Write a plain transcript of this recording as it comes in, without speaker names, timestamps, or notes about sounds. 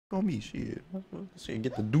On me, shit. Shit,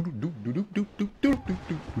 get the doo doo doo doo doo doo doo doo doo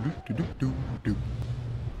doo doo doo doo doo.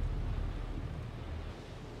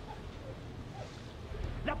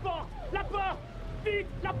 La porte! La porte! Vite!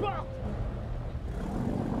 La porte!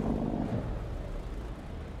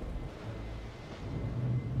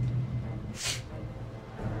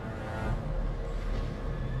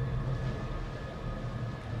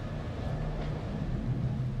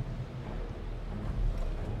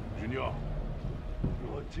 Junior, je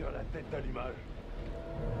retire la tête d'allumage.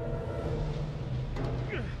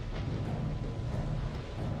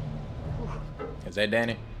 Is that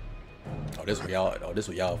Danny? Oh, this what y'all. Oh, this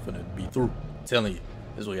what y'all finna be through. I'm telling you,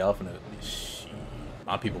 this what y'all finna. Shit,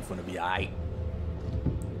 my people finna be alright.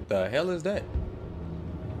 The hell is that?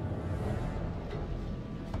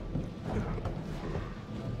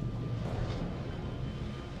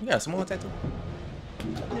 You got some more tattoo?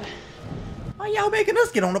 Why y'all making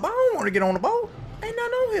us get on the boat? I don't want to get on the boat. Ain't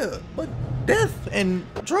nothing on here but death and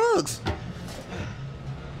drugs.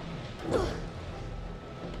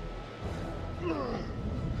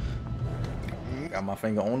 Got my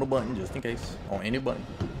finger on the button just in case. On any button.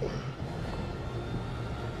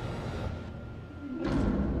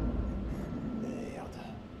 Merde.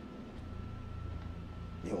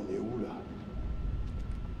 Et on est où là?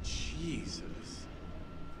 Jesus.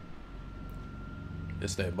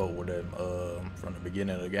 It's that boat with them from the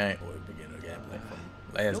beginning of the game, or the beginning of the gameplay, from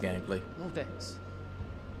last gameplay. No thanks.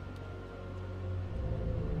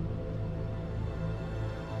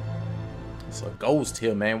 It's a ghost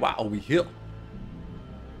here, man. Why are we here?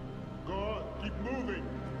 Go on, keep moving.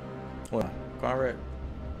 What? Conrad?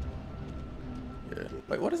 Yeah.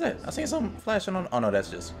 Wait, what is that? I seen something flashing on. Oh no, that's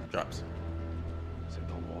just drops. Cet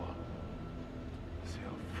endroit, c'est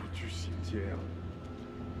un foutu cimetière.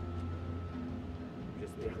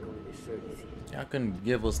 J'espère qu'on est les seuls ici. Y'all couldn't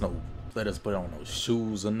give us no, let us put on no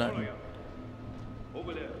shoes or nothing.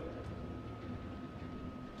 Over there.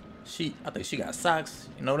 I think she got socks.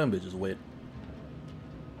 You know them bitches wet.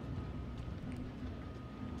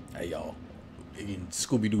 Hey y'all, we can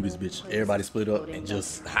Scooby-Doo this bitch. Everybody split up and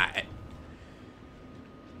just hide.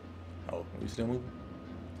 Oh, we still moving?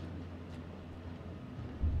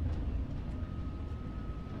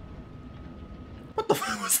 What the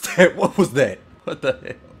fuck was that? What was that? What the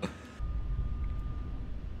hell?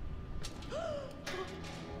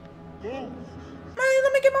 Man,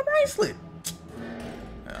 let me get my bracelet.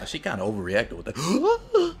 She kind of overreacted with that.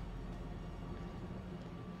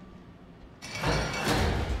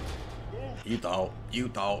 You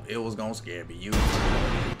thought it was gonna scare me.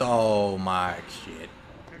 Oh my shit.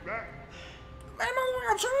 Man,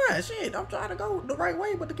 I'm trying. Shit, I'm trying to go the right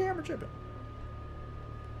way, but the camera tripping.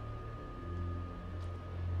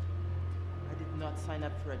 I did not sign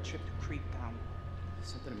up for a trip to Creep Town.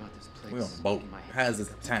 Something about this place. We on a boat. in my head. How's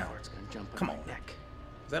this town? It's gonna jump Come my on. neck.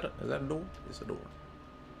 Is that a door? It's a door.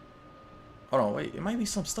 Hold on, wait. It might be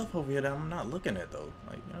some stuff over here that I'm not looking at though.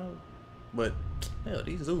 Like, you know. But yeah,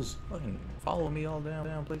 these zoos fucking follow me all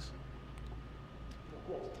down place.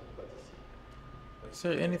 Is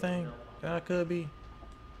there anything that I could be?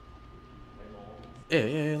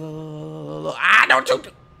 Yeah. Look. Ah, don't you?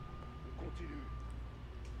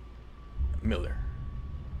 Miller.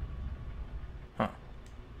 Huh.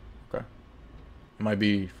 Okay. It might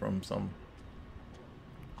be from some.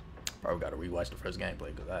 Probably got to rewatch the first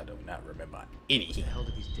gameplay because I do not remember any. What the hell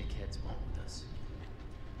do these dickheads want with us?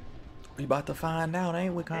 We about to find out,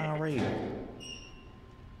 ain't we, Conrad?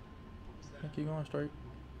 Keep going straight.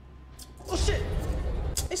 Oh shit!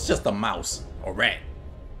 It's just a mouse or rat.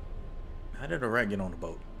 How did a rat get on the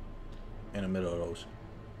boat in the middle of the ocean?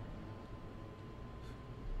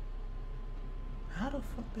 How the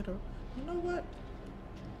fuck did a? You know what?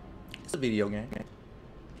 It's a video game.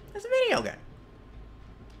 It's a video game.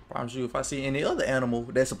 Promise you, if I see any other animal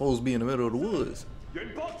that's supposed to be in the middle of the woods Y'a une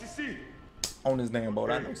porte ici. on this damn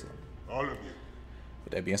boat, I know something. All of you.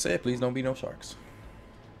 With that being said, please don't be no sharks.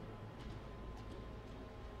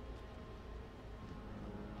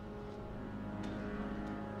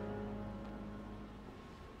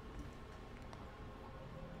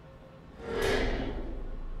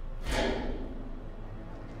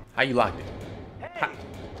 How you locked it? Hey!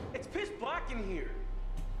 It's pitch black in here.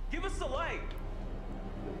 Give us a light.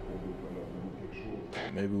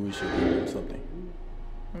 Maybe we should do something.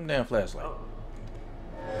 Damn flashlight.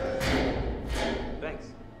 Thanks.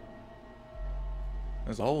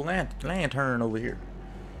 There's a whole lantern over here.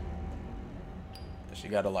 She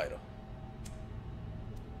got a lighter.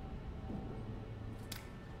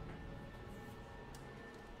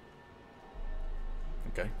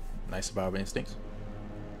 Okay. Nice survival instincts.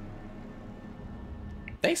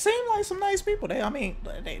 They seem like some nice people. I mean,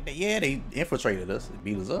 yeah, they infiltrated us,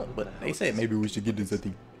 beat us up, but they said maybe we should get this at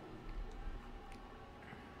the.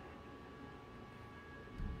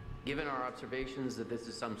 Given our observations that this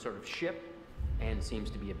is some sort of ship and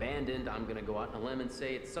seems to be abandoned, I'm gonna go out on a limb and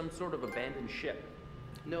say it's some sort of abandoned ship.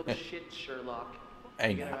 No shit, Sherlock.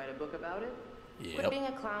 Hey, You gonna now. write a book about it? Quit Yep. being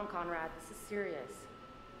a clown, Conrad. This is serious.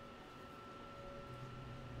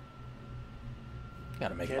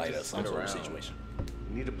 Gotta make Can't light of just some sit sort of around. situation.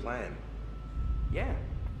 We need a plan. Yeah.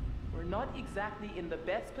 We're not exactly in the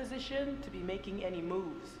best position to be making any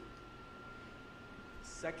moves.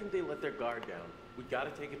 Second they let their guard down, we gotta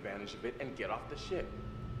take advantage of it and get off the ship.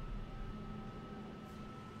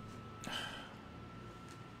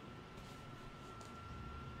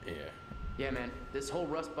 Yeah. Yeah, man, this whole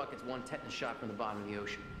rust bucket's one tetanus shot from the bottom of the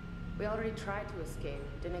ocean. We already tried to escape.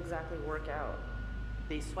 Didn't exactly work out.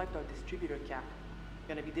 They swiped our distributor cap.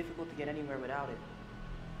 Gonna be difficult to get anywhere without it.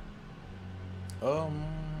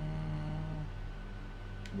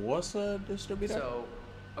 What's a distributor? So,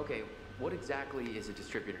 okay, what exactly is a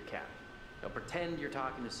distributor cap? Now, pretend you're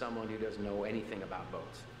talking to someone who doesn't know anything about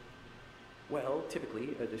boats. Well,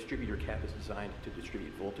 typically, a distributor cap is designed to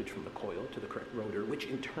distribute voltage from the coil to the correct rotor, which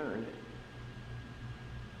in turn,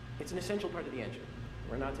 it's an essential part of the engine.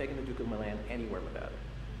 We're not taking the Duke of Milan anywhere without it.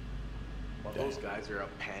 While those guys are up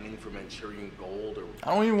panning for Manchurian gold or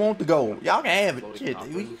I don't even want to go. Y'all can have it. Floating Shit,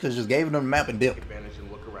 coffin. we could just gave them the map and dip. take advantage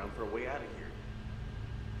and look around for a way out of here.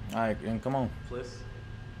 All right, and come on. Fliss,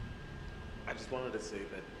 I just wanted to say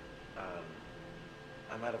that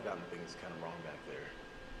I might have gotten things kind of wrong back there.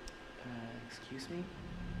 Excuse me?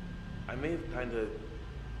 I may have kind of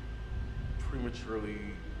prematurely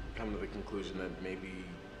come to the conclusion that maybe,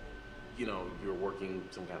 you know, you're working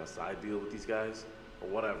some kind of side deal with these guys or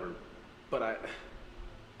whatever. But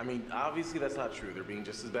I mean, obviously that's not true. They're being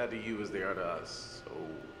just as bad to you as they are to us. So,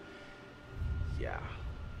 yeah.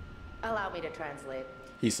 Allow me to translate.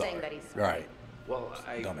 He's sorry. Saying that he's sorry. Right. Well,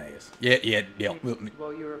 Dumbass. Yeah.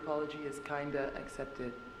 Well, your apology is kinda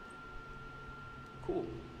accepted. Cool.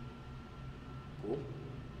 Cool.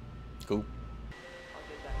 Cool. I'll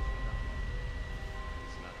get back to you now.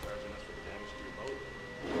 He's not charging us for the damage to your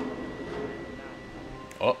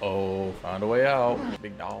boat. Uh-oh. Found a way out.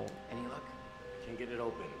 Big dog. Any luck? I can't get it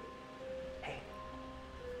open.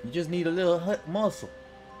 You just need a little hut muscle.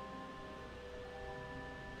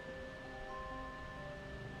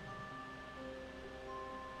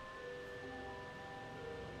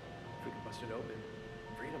 If we can bust it open,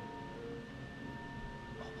 freedom.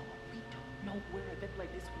 We don't know where a event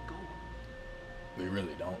like this would go. We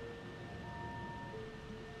really don't.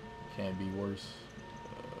 Can't be worse.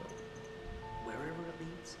 Wherever it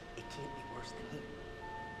leads, it can't be worse than here.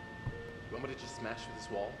 You want me to just smash through this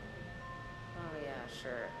wall? Oh, yeah,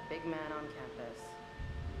 sure. Big man on campus.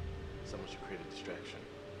 Someone should create a distraction.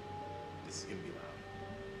 This is gonna be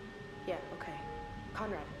loud. Yeah, okay.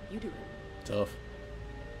 Conrad, you do it. Tough.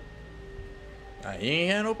 He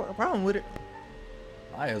ain't had no problem with it.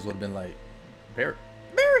 I as would have been like,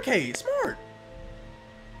 barricade, smart.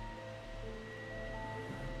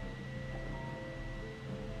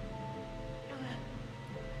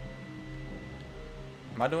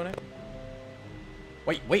 Am I doing it?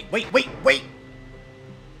 Wait.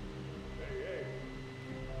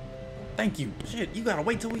 Thank you. Shit, you gotta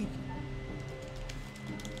wait till we.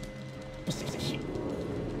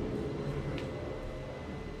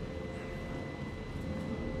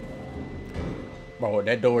 Bro,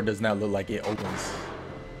 that door does not look like it opens.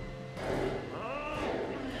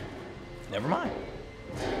 Never mind.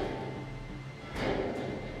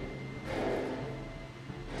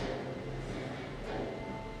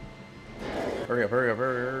 Hurry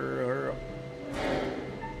up.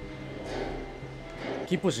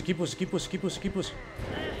 Keep pushing.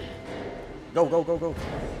 Go.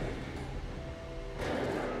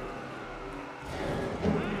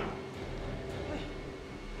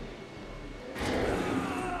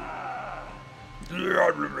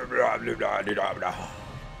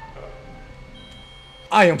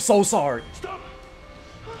 I am so sorry. Stop!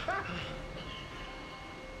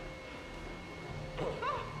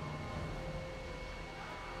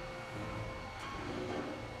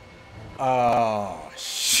 Oh,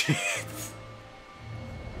 shit.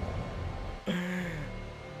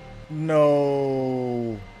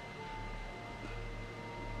 No.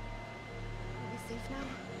 Are we safe now?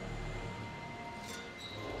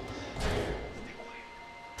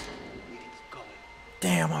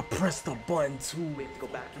 Damn, I pressed the button too We have to go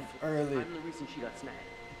back and forth. early. I'm the reason she got snagged.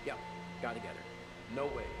 Yep, gotta get her. No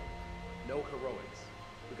way. No heroics.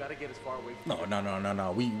 We gotta get as far away from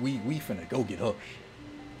No. We finna go get her.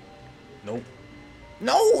 Nope.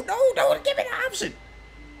 No, don't give me the option.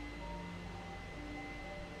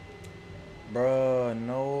 Bruh,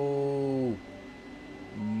 no.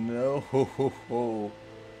 No.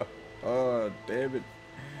 Oh, damn it.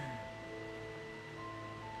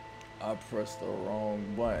 I pressed the wrong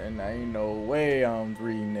button. Ain't no way I'm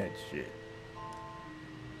reading that shit.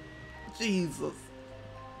 Jesus.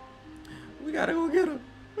 We gotta go get him.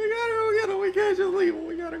 We gotta go get him. We can't just leave him.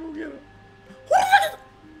 We gotta go get him.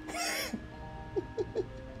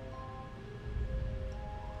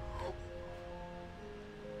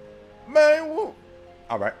 Man, whoa.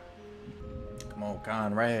 All right. Come on,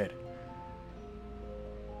 Conrad.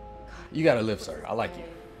 You gotta live, sir. I like you.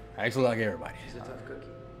 I actually like everybody. She's a tough cookie.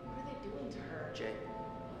 What are they doing to her? Jay,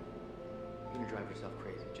 you're gonna drive yourself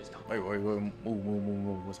crazy. Just don't. Wait.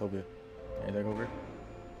 Move. What's over here? Anything over here?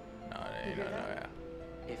 No, that ain't no.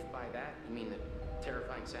 If by that you mean the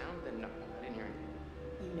terrifying sound, then no, I didn't hear anything.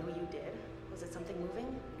 You know you did. Was it something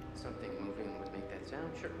moving? Something moving would make that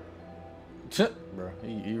sound, sure. Bro,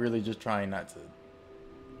 he really just trying not to.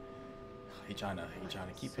 He trying to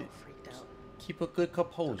keep So it. freaked out. Keep a good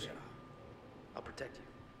composure. I'll protect you.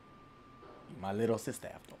 You my little sister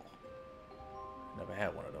after all. Never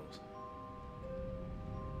had one of those.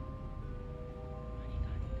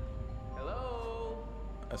 Hello?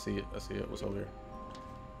 I see it. What's over here?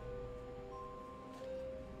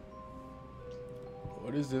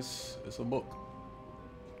 What is this? It's a book.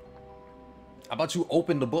 How about you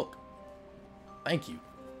open the book? Thank you.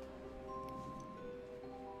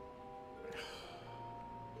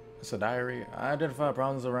 It's a diary. I identify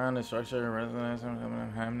problems around the structure.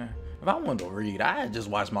 If I wanted to read, I'd just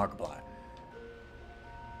watch Markiplier.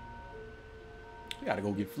 We gotta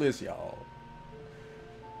go get Fliss, y'all.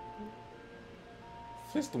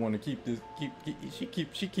 Fliss the one to keep this. She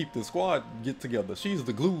keep the squad get together. She's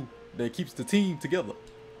the glue that keeps the team together.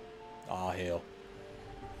 Oh hell.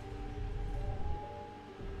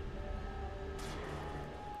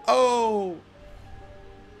 Oh.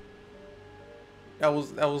 That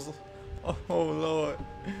was. Oh Lord.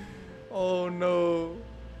 Oh no.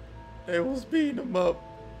 They was beating him up.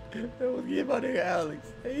 They was getting my nigga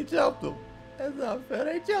Alex. They jumped him. That's not fair.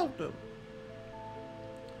 They jumped him.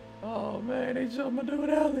 Oh man, they jumped my dude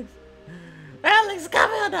Alex. Alex,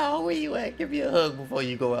 come here now. Where you at? Give me a hug before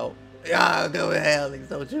you go out. Ah, go with Alex.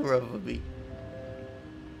 Don't you run for me.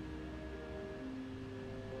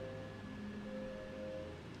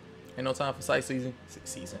 Ain't no time for sightseeing.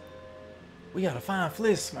 Season. We gotta find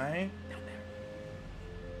Fliss, man. Down there.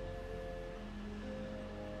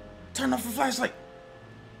 Turn off the flashlight.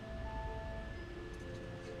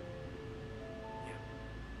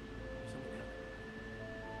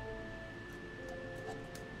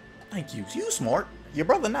 Thank you. You smart. Your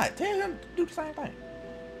brother not. Tell him to do the same thing.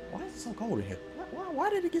 Why is it so cold in here? Why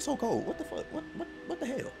did it get so cold? What the fuck? What the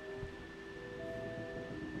hell?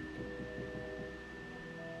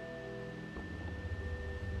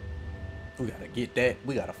 We gotta get that.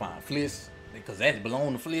 We gotta find Fliss because that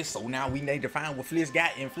belong to Fliss. So now we need to find what Fliss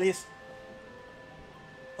got in Fliss.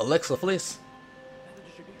 Alexa Fliss.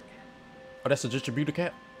 Oh, that's a distributor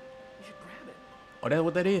cap. You should grab it. Oh, that's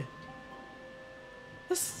what that is.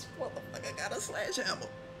 This motherfucker got a sledgehammer.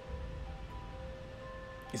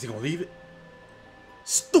 Is he gonna leave it?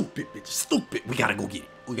 Stupid bitch, stupid. We gotta go get it.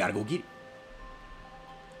 We gotta go get it.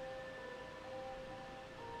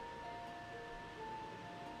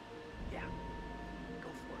 Yeah. Go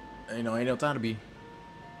for it. Ain't no time to be.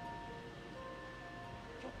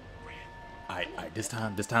 Alright, this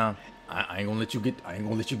time, I ain't gonna let you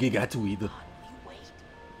get got to either.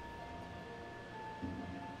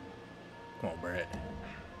 Come on, Brad.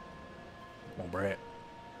 Come on, Brad.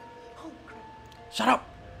 Oh, crap. Shut up!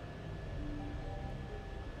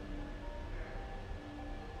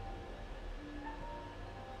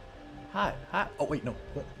 Hi. Oh, wait, no.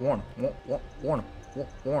 Warn him. Warn him. Get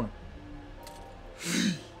out.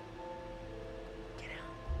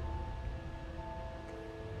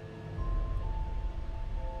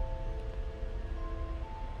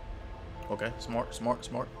 Okay,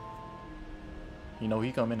 smart. You know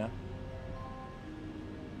he coming now.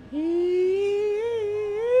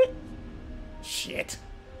 Shit.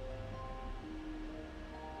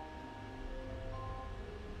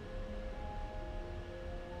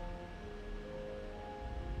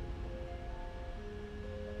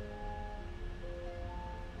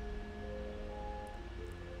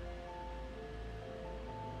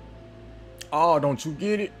 Oh, don't you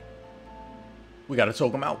get it? We gotta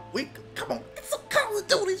choke him out. Come on, it's a Call of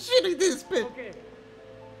Duty shit in this bitch. Ok.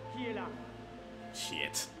 Qui est là?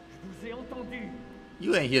 Shit. Je vous ai entendu.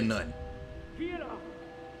 You ain't hear nothing. Qui est là?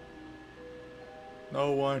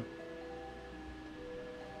 No one.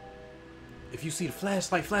 If you see the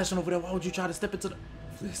flashlight flashing over there, why would you try to step into the...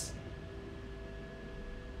 Fliss.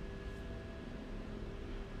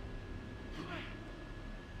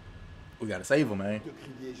 We gotta save him, man. De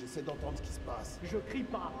crier, j'essaie d'entendre ce qui se passe. Je crie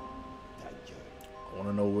pas. Ta gueule. I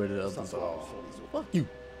wanna know where the others Ça are. part sur les autres. Fuck you.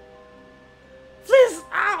 Fliss!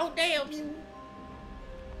 Oh, damn you.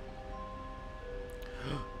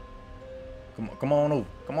 Come on over.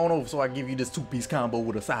 Come on over so I give you this 2-piece combo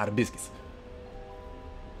with a side of biscuits.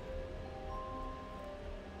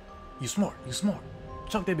 You smart. You smart.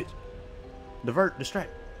 Chunk that bitch. Divert,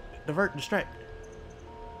 distract. Divert, distract.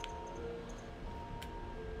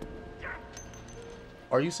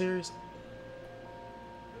 Are you serious?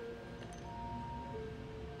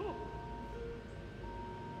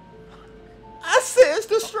 I said it's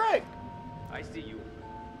distract. I see you.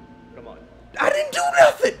 Come on. I didn't do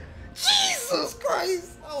nothing. Jesus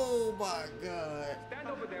Christ. Oh my God. Stand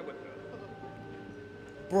over there with her.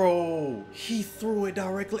 Bro, he threw it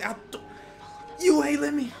directly out. You ain't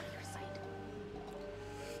let me.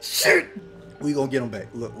 Shit. We gonna get him back.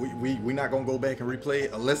 Look, we not gonna go back and replay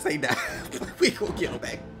it unless they die. We gonna get him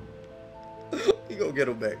back. We gonna get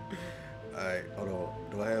him back. All right, hold on.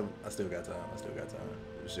 Do I have? I still got time. I still got time.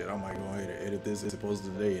 Shit, I might go ahead and edit this as opposed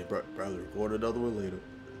to today and probably record another one later.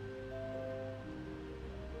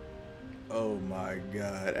 Oh my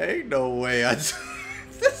God, ain't no way I just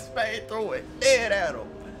this man throw it dead at him.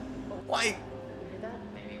 Like,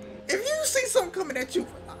 if you see something coming at you,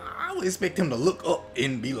 I would expect him to look up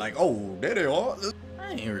and be like, oh, there they are.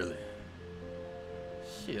 I ain't really.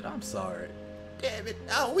 Shit, I'm sorry. Damn it.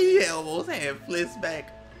 Oh, we almost had Fliss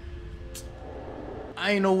back.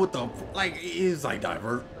 I ain't know what the, like, it's like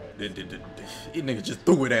divert. It nigga just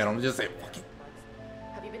threw it at him. Just said, fuck it.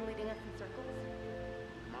 Have you been leading us in circles?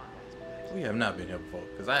 We have not been here before,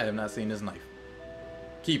 because I have not seen this knife.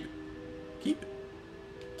 Keep it. Keep it.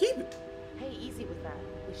 Keep it. Hey, easy with that.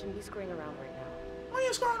 We shouldn't be screwing around right now. Why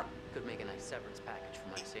you screwing? Could make a nice severance package for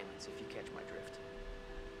my assailants if you catch my drift.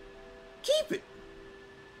 Keep it.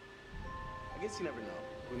 I guess you never know.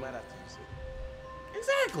 We might have to use it.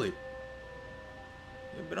 Exactly.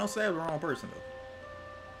 Yeah, but don't stab the wrong person though.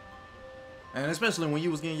 And especially when you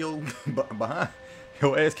was getting your behind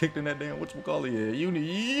your ass kicked in that damn whatchamacallit. Yeah, you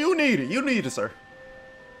need it. You need it, sir.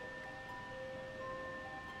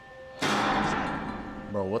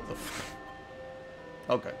 Bro, what the f.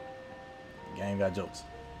 Okay. Game got jokes.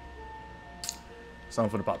 Something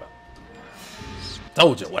for the pop out.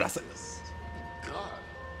 Told you what I said. God.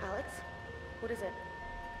 Alex? What is it?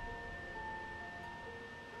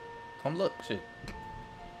 Come look, shit.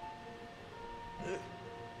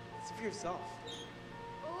 See for yourself.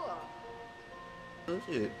 Oh,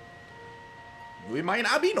 shit. We might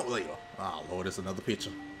not be no later. Oh Lord, it's another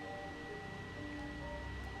picture.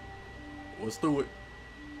 Let's do it.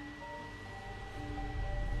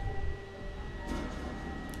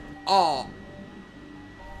 Oh.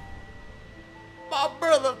 My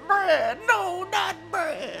brother Brad. No, not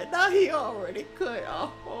Brad. Now he already cut.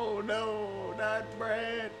 Oh no, not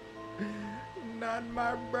Brad. Not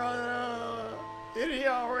my brother. And he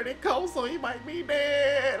already come, so he might be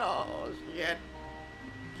dead. Oh shit.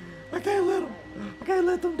 I can't let him. I can't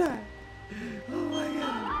let them die. Oh my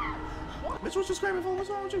God. Bitch, what you screaming for? What's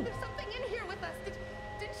wrong with you? There's something in here with us.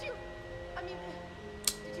 Didn't you? I mean,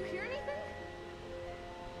 did you hear anything?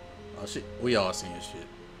 Oh shit. We all seeing shit.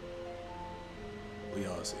 We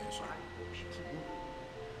all seeing shit.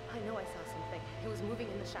 I know I saw something. It was moving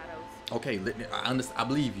in the shadows. Okay, I understand. I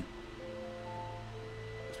believe you.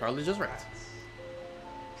 It's probably just rats.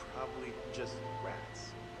 Probably just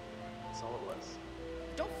rats. That's all it was.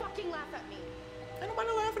 Don't fucking laugh at me. Ain't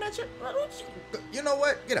nobody laughing at you. You know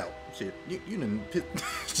what? Get out. Shit. You done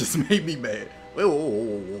just made me mad. Whoa, whoa,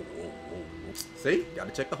 whoa, whoa, whoa, whoa. See?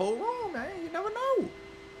 Gotta check the whole room, man. You never know.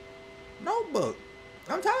 Notebook.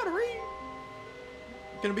 I'm tired of reading.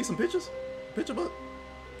 Can it be some pictures? Picture book?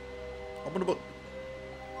 Open the book.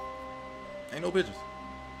 Ain't no pictures.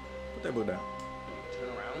 Put that book down. Turn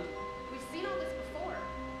around. We've seen all this before.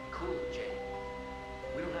 Cool, Jay.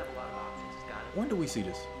 We don't have a lot of options, got it? When do we see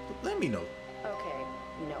this? Let me know. Okay,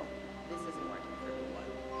 no. This isn't working for me.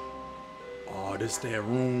 Oh, this that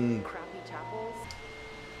room. Crappy chapels.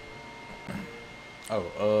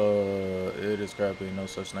 Oh, it is crappy. No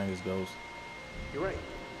such thing as ghosts. You're right.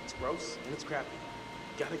 It's gross and it's crappy.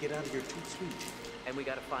 You gotta get out of here too sweet. And we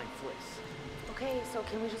gotta find Fliss. Okay, so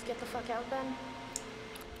can we just get the fuck out then?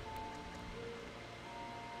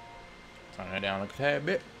 Turn that down a tad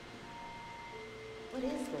bit. What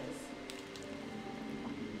is this?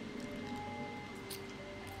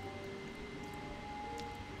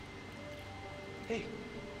 Hey,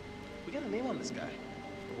 we got a name on this guy.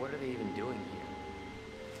 what are they even doing here?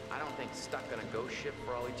 I don't think stuck on a ghost ship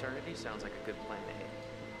for all eternity sounds like a good plan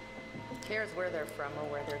A. Who cares where they're from or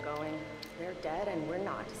where they're going? They're dead and we're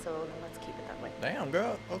not, so let's keep it that way. Damn,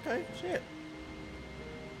 girl. Okay, shit.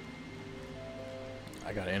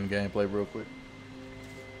 I gotta end the gameplay real quick.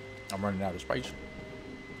 I'm running out of space.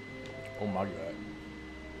 Oh my god.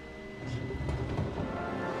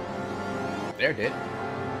 They're dead.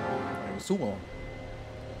 And sue on.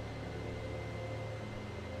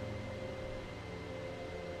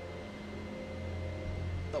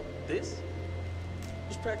 Oh, this?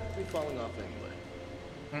 Just practically falling off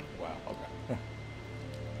anyway. Wow. Okay.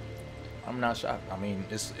 I'm not shocked. I mean,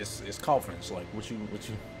 it's coffins. Like what you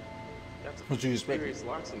That's what you expect? serious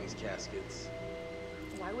locks in these caskets.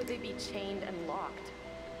 Why would they be chained and locked?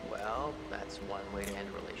 Well, that's one way to end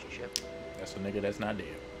a relationship. That's a nigga that's not dead.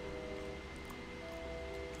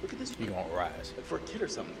 Look at this. He gonna rise. Like for a kid or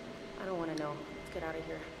something. I don't want to know. Let's get out of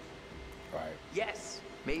here. Right. Yes,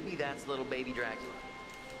 maybe that's little baby Dracula.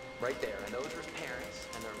 Right there, and those are his parents,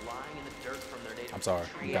 and they're lying in the dirt from their native I'm sorry. I'm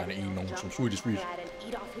country. kinda eating on some Swedish fish. Mad and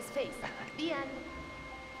eat off his face. The end.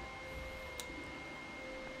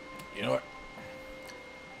 You know what?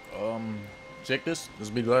 Check this. This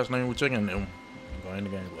will be the last name we're checking, and then I'm going to end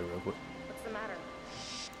the gameplay real quick. What's the matter?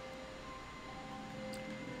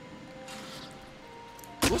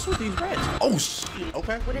 What's with these rats? Oh shit.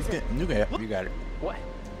 Okay. What is it? You got it. What?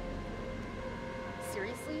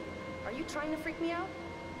 Seriously? Are you trying to freak me out?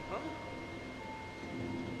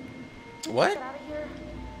 What? Get out of here.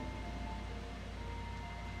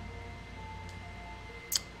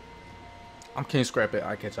 I'm King Scrap It.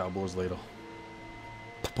 I'll catch y'all boys later.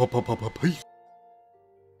 Peace.